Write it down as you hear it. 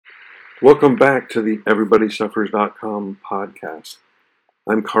Welcome back to the EverybodySuffers.com podcast.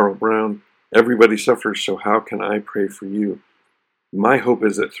 I'm Carl Brown. Everybody suffers, so how can I pray for you? My hope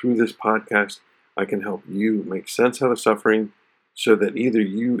is that through this podcast, I can help you make sense out of suffering so that either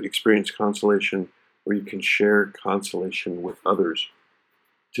you experience consolation or you can share consolation with others.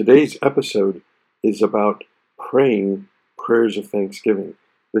 Today's episode is about praying prayers of thanksgiving.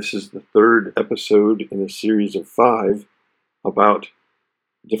 This is the third episode in a series of 5 about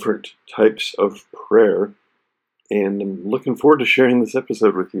different types of prayer, and I'm looking forward to sharing this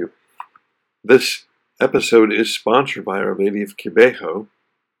episode with you. This episode is sponsored by Our Lady of Kibeho.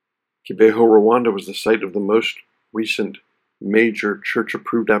 Kibeho, Rwanda was the site of the most recent major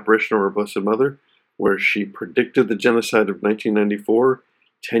church-approved apparition of our Blessed Mother, where she predicted the genocide of 1994,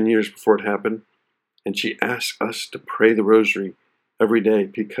 10 years before it happened, and she asked us to pray the rosary every day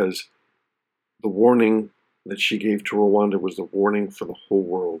because the warning that she gave to Rwanda was the warning for the whole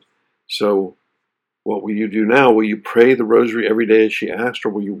world. So what will you do now? Will you pray the rosary every day as she asked, or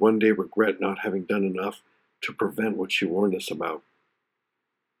will you one day regret not having done enough to prevent what she warned us about?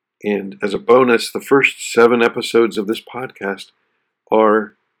 And as a bonus, the first 7 episodes of this podcast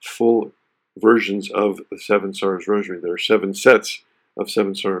are full versions of the Seven Sorrows Rosary. There are 7 sets of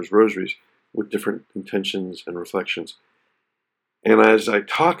Seven Sorrows Rosaries with different intentions and reflections. And as I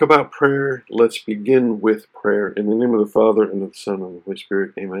talk about prayer, let's begin with prayer. In the name of the Father, and of the Son, and of the Holy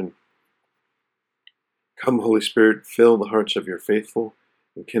Spirit, amen. Come, Holy Spirit, fill the hearts of your faithful,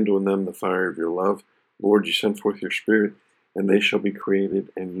 and kindle in them the fire of your love. Lord, you send forth your Spirit, and they shall be created,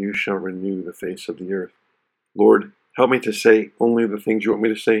 and you shall renew the face of the earth. Lord, help me to say only the things you want me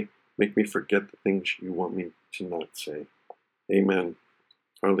to say. Make me forget the things you want me to not say. Amen.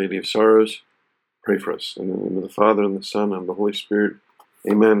 Our Lady of Sorrows, pray for us. In the name of the Father, and the Son, and the Holy Spirit.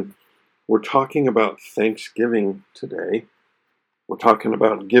 Amen. We're talking about Thanksgiving today. We're talking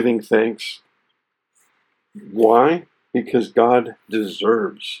about giving thanks. Why? Because God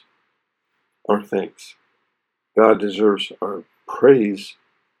deserves our thanks. God deserves our praise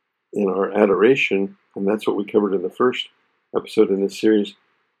and our adoration, and that's what we covered in the first episode in this series.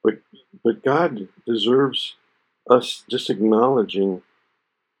 But God deserves us just acknowledging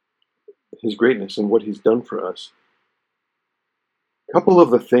His greatness and what He's done for us. A couple of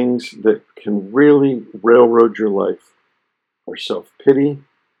the things that can really railroad your life are self-pity,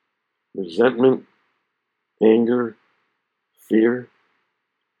 resentment, anger, fear.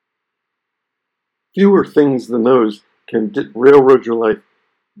 Fewer things than those can railroad your life.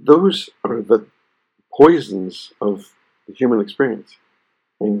 Those are the poisons of the human experience.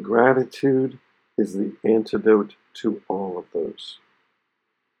 And gratitude is the antidote to all of those.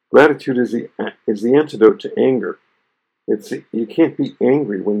 Gratitude is the antidote to anger. You can't be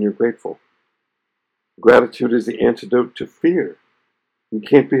angry when you're grateful. Gratitude is the antidote to fear. You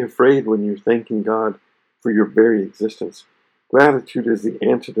can't be afraid when you're thanking God for your very existence. Gratitude is the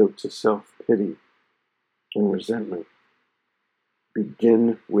antidote to self-pity and resentment.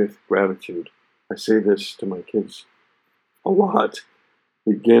 Begin with gratitude. I say this to my kids a lot.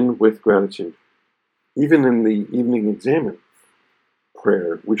 Begin with gratitude. Even in the evening examen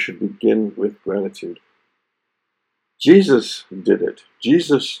prayer, we should begin with gratitude. Jesus did it.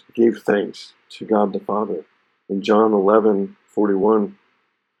 Jesus gave thanks to God the Father. In John 11:41,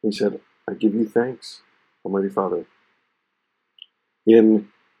 he said, I give you thanks, Almighty Father. In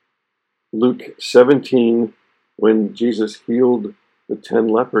Luke 17, when Jesus healed the 10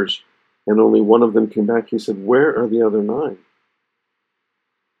 lepers and only one of them came back, he said, where are the other 9?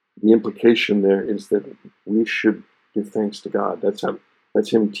 The implication there is that we should give thanks to God.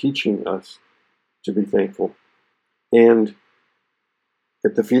 That's Him teaching us to be thankful. And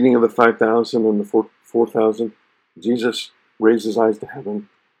at the feeding of the 5,000 and the 4,000, Jesus raised His eyes to heaven,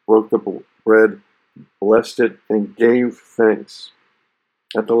 broke the bread, blessed it, and gave thanks.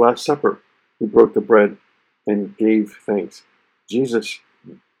 At the Last Supper, He broke the bread and gave thanks. Jesus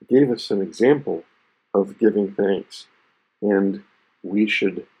gave us an example of giving thanks, and we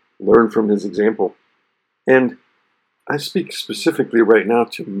should learn from His example. And I speak specifically right now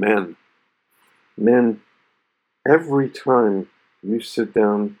to men. Men, every time you sit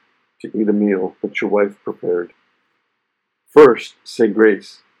down to eat a meal that your wife prepared, first say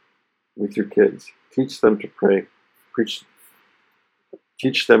grace with your kids. Teach them to pray.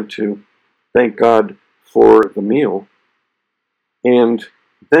 Teach them to thank God for the meal. And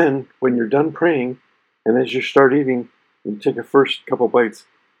then, when you're done praying, and as you start eating, you take a first couple bites,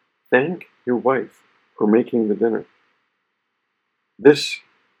 thank your wife for making the dinner. This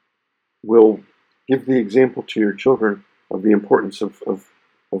will give the example to your children of the importance of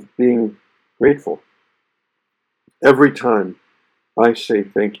being grateful. Every time I say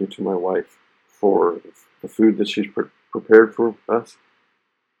thank you to my wife for the food that she's prepared for us.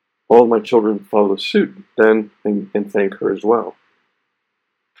 All my children follow suit then and thank her as well.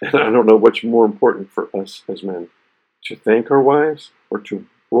 And I don't know what's more important for us as men, to thank our wives or to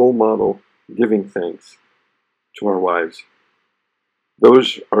role model giving thanks to our wives.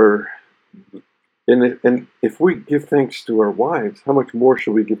 Those are, and if we give thanks to our wives, how much more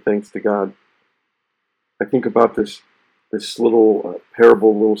should we give thanks to God? I think about this little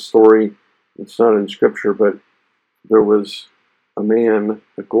parable, little story. It's not in Scripture, but there was a man,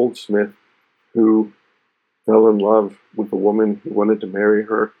 a goldsmith, who fell in love with a woman who wanted to marry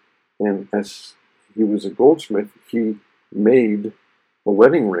her. And as he was a goldsmith, he made a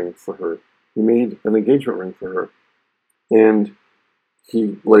wedding ring for her. He made an engagement ring for her. And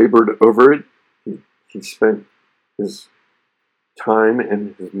he labored over it. He spent his time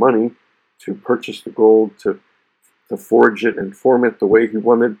and his money to purchase the gold, to forge it and form it the way he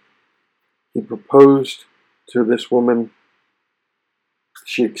wanted. He proposed to this woman.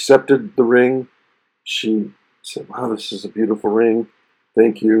 She accepted the ring. She said, "Wow, this is a beautiful ring.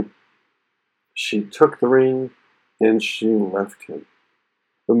 Thank you." She took the ring and she left him.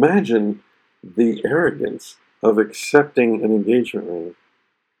 Imagine the arrogance of accepting an engagement ring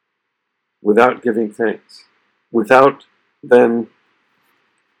without giving thanks, without then,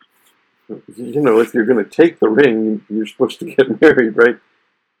 if you're going to take the ring, you're supposed to get married, right?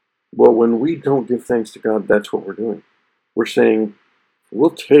 Well, when we don't give thanks to God, that's what we're doing. We're saying,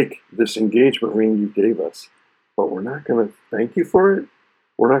 we'll take this engagement ring you gave us, but we're not going to thank you for it.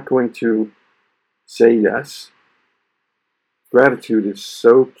 We're not going to say yes. Gratitude is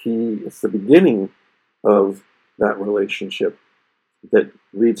so key. It's the beginning of that relationship that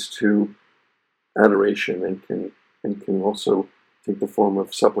leads to adoration and can also take the form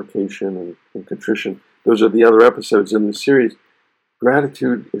of supplication and contrition. Those are the other episodes in this series.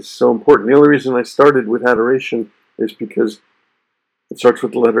 Gratitude is so important. The only reason I started with adoration is because it starts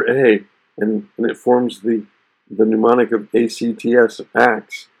with the letter A, and it forms the mnemonic of ACTS,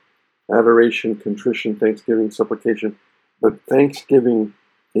 acts: adoration, contrition, thanksgiving, supplication. But thanksgiving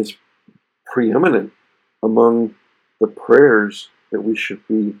is preeminent among the prayers that we should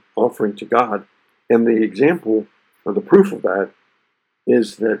be offering to God. And the example, or the proof of that,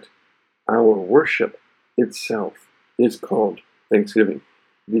 is that our worship itself is called thanksgiving.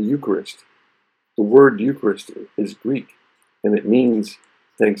 The Eucharist, the word Eucharist is Greek, and it means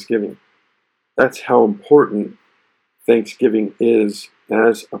thanksgiving. That's how important thanksgiving is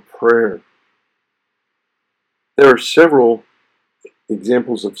as a prayer. There are several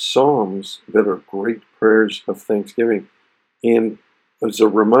examples of psalms that are great prayers of thanksgiving. And as a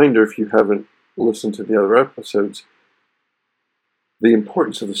reminder, if you haven't listened to the other episodes, the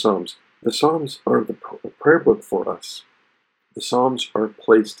importance of the Psalms are the prayer book for us. The Psalms are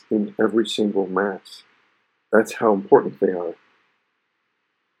placed in every single Mass. That's how important they are.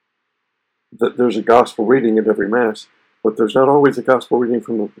 There's a gospel reading at every Mass, but there's not always a gospel reading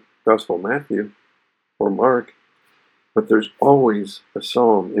from the Gospel of Matthew or Mark, but there's always a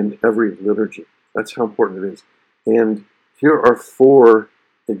psalm in every liturgy. That's how important it is. And here are 4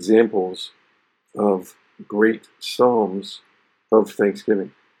 examples of great psalms of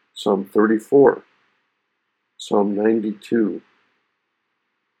thanksgiving. Psalm 34, Psalm 92,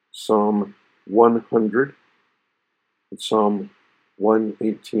 Psalm 100, and Psalm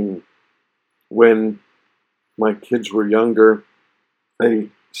 118. When my kids were younger, I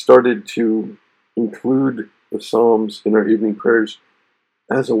started to include the Psalms in our evening prayers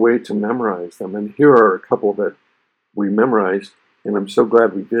as a way to memorize them. And here are a couple that we memorized, and I'm so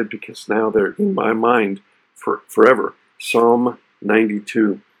glad we did, because now they're in my mind forever. Psalm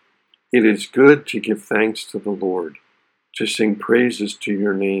 92. It is good to give thanks to the Lord, to sing praises to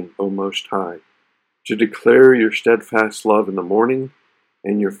your name, O Most High, to declare your steadfast love in the morning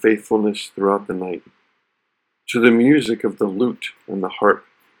and your faithfulness throughout the night, to the music of the lute and the harp,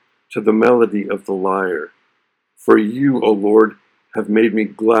 to the melody of the lyre. For you, O Lord, have made me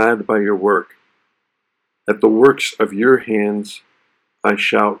glad by your work. At the works of your hands I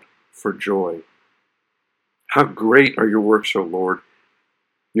shout for joy. How great are your works, O Lord!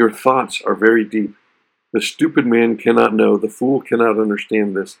 Your thoughts are very deep. The stupid man cannot know, the fool cannot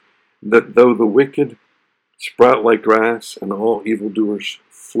understand this, that though the wicked sprout like grass and all evildoers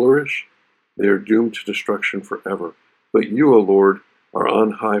flourish, they are doomed to destruction forever. But you, O Lord, are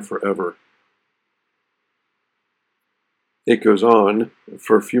on high forever. It goes on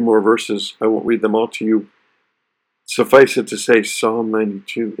for a few more verses. I won't read them all to you. Suffice it to say, Psalm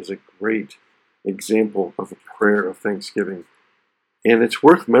 92 is a great example of a prayer of thanksgiving. And it's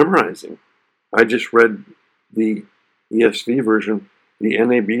worth memorizing. I just read the ESV version. The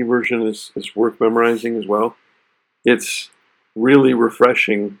NAB version is worth memorizing as well. It's really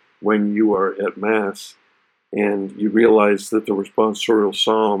refreshing when you are at Mass and you realize that the responsorial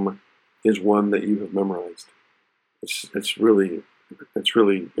psalm is one that you have memorized. It's really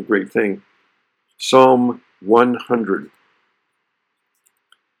a great thing. Psalm 100.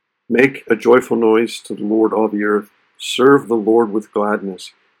 Make a joyful noise to the Lord, all the earth. Serve the Lord with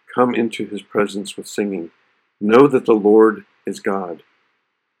gladness. Come into his presence with singing. Know that the Lord is God.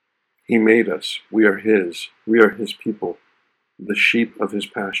 He made us. We are his. We are his people, the sheep of his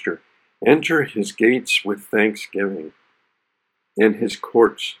pasture. Enter his gates with thanksgiving and his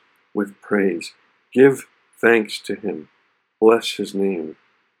courts with praise. Give thanks to him. Bless his name.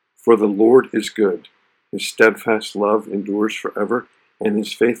 For the Lord is good. His steadfast love endures forever, and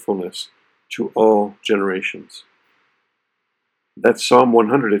his faithfulness to all generations. That's Psalm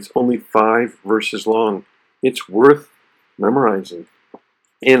 100. It's only 5 verses long. It's worth memorizing.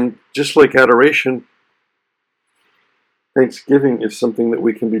 And just like adoration, thanksgiving is something that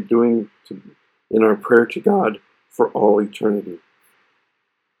we can be doing in our prayer to God for all eternity.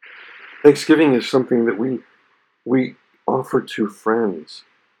 Thanksgiving is something that we offer to friends.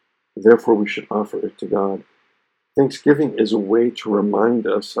 Therefore, we should offer it to God. Thanksgiving is a way to remind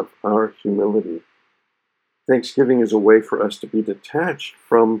us of our humility. Thanksgiving is a way for us to be detached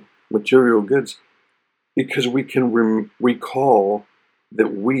from material goods because we can recall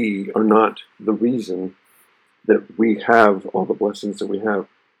that we are not the reason that we have all the blessings that we have.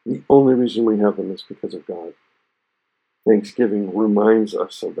 The only reason we have them is because of God. Thanksgiving reminds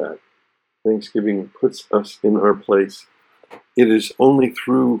us of that. Thanksgiving puts us in our place. It is only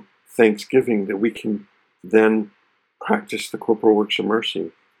through thanksgiving that we can then practice the corporal works of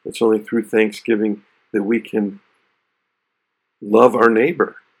mercy. It's only through thanksgiving that we can love our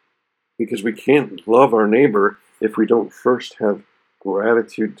neighbor. Because we can't love our neighbor if we don't first have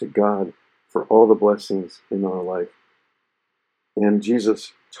gratitude to God for all the blessings in our life. And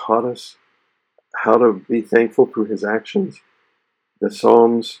Jesus taught us how to be thankful through his actions. The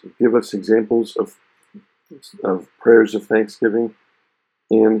Psalms give us examples of prayers of thanksgiving,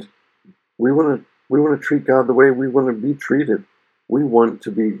 and we want to treat God the way we want to be treated. We want to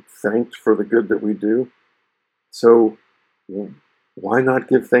be thanked for the good that we do. So why not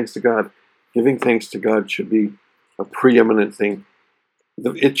give thanks to God? Giving thanks to God should be a preeminent thing.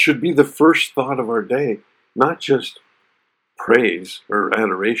 It should be the first thought of our day, not just praise or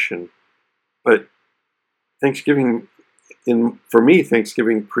adoration, but thanksgiving. For me,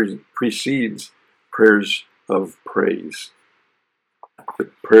 thanksgiving precedes prayers of praise.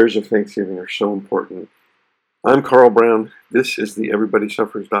 The prayers of thanksgiving are so important. I'm Carl Brown. This is the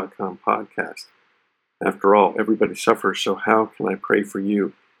EverybodySuffers.com podcast. After all, everybody suffers, so how can I pray for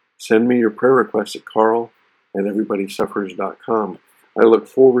you? Send me your prayer requests at carl@everybodysuffers.com. I look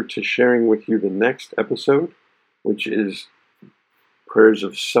forward to sharing with you the next episode, which is prayers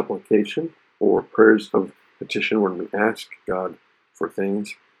of supplication or prayers of petition when we ask God for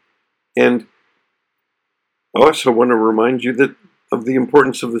things. And I also want to remind you of the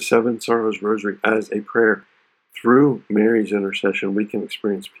importance of the Seven Sorrows Rosary as a prayer. Through Mary's intercession, we can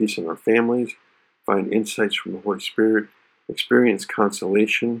experience peace in our families, find insights from the Holy Spirit, experience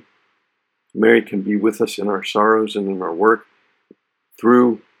consolation. Mary can be with us in our sorrows and in our work.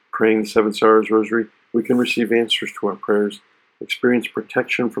 Through praying the Seven Sorrows Rosary, we can receive answers to our prayers, experience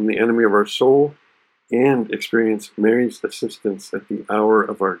protection from the enemy of our soul, and experience Mary's assistance at the hour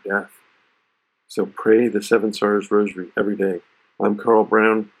of our death. So pray the Seven Sorrows Rosary every day. I'm Carl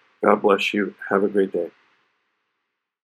Brown. God bless you. Have a great day.